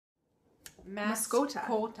Moscota.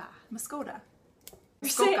 Moscota. You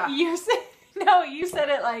said no. You said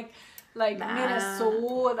it like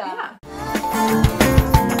Minnesota. Yeah.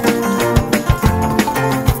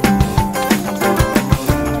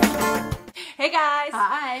 Hey guys.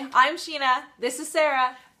 Hi. I'm Sheena. This is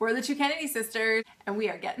Sarah. We're the two Kennedy sisters, and we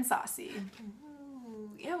are getting saucy.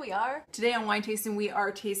 Ooh, yeah, we are. Today on Wine Tasting, we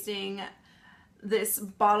are tasting this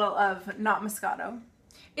bottle of not Moscato.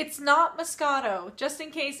 It's not Moscato, just in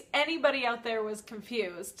case anybody out there was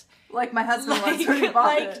confused. Like my husband was when he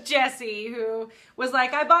bought it. Jesse, who was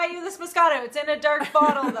like, I bought you this Moscato. It's in a dark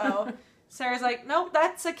bottle, though. Sarah's like, nope,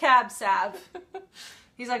 that's a Cab Sav.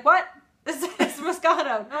 He's like, what? This is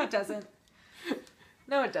Moscato. No, it doesn't.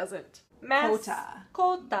 No, it doesn't. Moscota.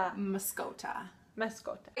 Moscota.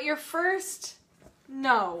 Your first?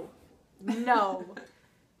 No.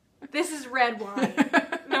 This is red wine.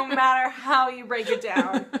 No matter how you break it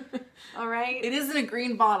down. All right? It is in a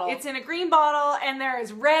green bottle. It's in a green bottle, and there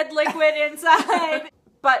is red liquid inside.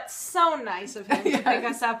 But so nice of him to pick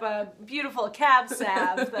us up a beautiful Cab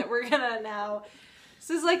Sav that we're gonna now...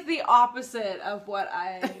 This is like the opposite of what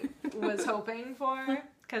I was hoping for,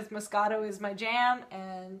 because Moscato is my jam,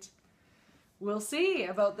 and we'll see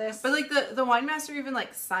about this. But like the wine master even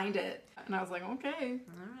like signed it, and I was like, okay.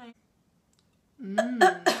 All right.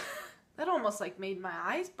 That almost like made my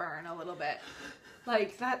eyes burn a little bit.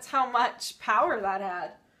 Like that's how much power that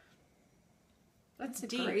had. That's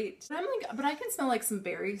deep. Great. But I can smell like some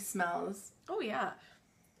berry smells. Oh yeah.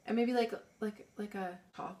 And maybe like a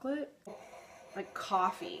chocolate. Like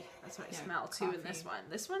coffee. That's what I smell too in this one.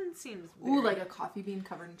 This one seems weird. Ooh, like a coffee bean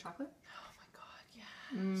covered in chocolate. Oh my god,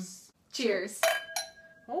 yes. Cheers.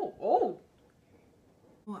 Oh.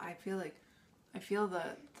 Oh, I feel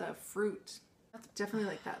the fruit. That's definitely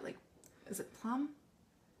like that. Like, is it plum?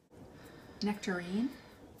 Nectarine?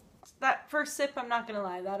 That first sip, I'm not gonna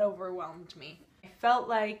lie, that overwhelmed me. I felt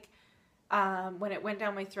like when it went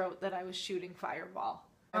down my throat that I was shooting Fireball.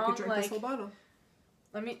 I could drink this whole bottle.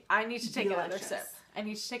 I need to take another sip. I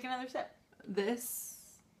need to take another sip. This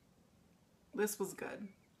was good.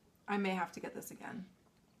 I may have to get this again.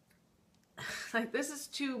 Like, this is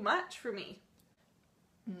too much for me.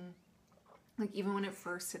 Like, even when it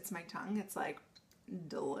first hits my tongue, it's like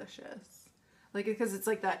delicious. Like, because it's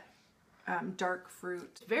like that dark fruit.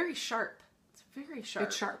 It's very sharp. It's very sharp.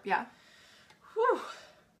 It's sharp, yeah. Whew.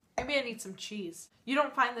 Maybe I need some cheese. You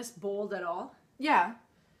don't find this bold at all? Yeah.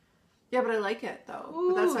 Yeah, but I like it though. Ooh.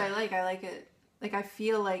 But that's what I like. I like it. Like I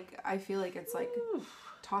feel like it's like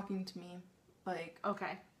talking to me. Like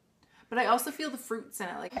okay. But I also feel the fruits in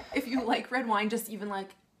it. Like if you like red wine just even like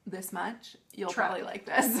this much, you'll probably like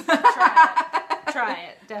this. Try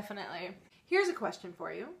it. Definitely. Here's a question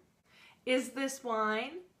for you. Is this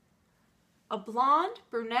wine a blonde,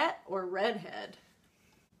 brunette, or redhead?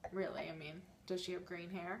 Really, I mean, does she have green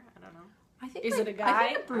hair? I don't know. I think is it a guy? I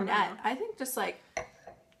think a brunette. I think just like,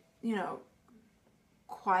 you know,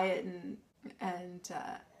 quiet and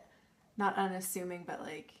not unassuming, but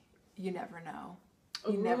like you never know.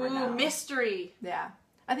 You never know. Mystery. Yeah,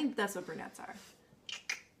 I think that's what brunettes are.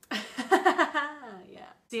 Yeah.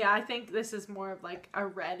 See, I think this is more of like a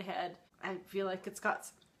redhead. I feel like it's got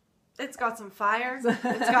some fire.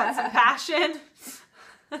 It's got some passion.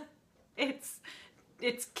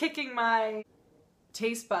 It's kicking my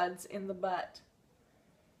taste buds in the butt.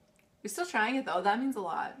 You're still trying it though. That means a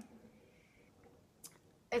lot.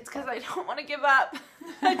 It's because I don't want to give up.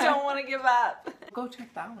 I don't want to give up. Go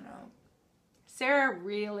check that one out. Sarah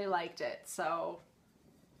really liked it, so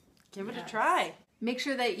give it a try. Make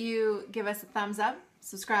sure that you give us a thumbs up,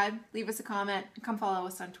 subscribe, leave us a comment, and come follow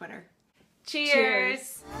us on Twitter.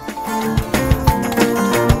 Cheers.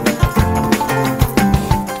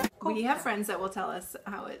 We have friends that will tell us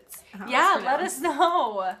how it's let us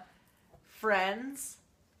know. Friends.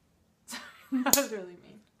 That was really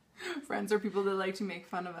mean. Friends are people that like to make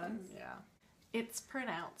fun of us. Yeah. It's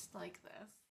pronounced like this.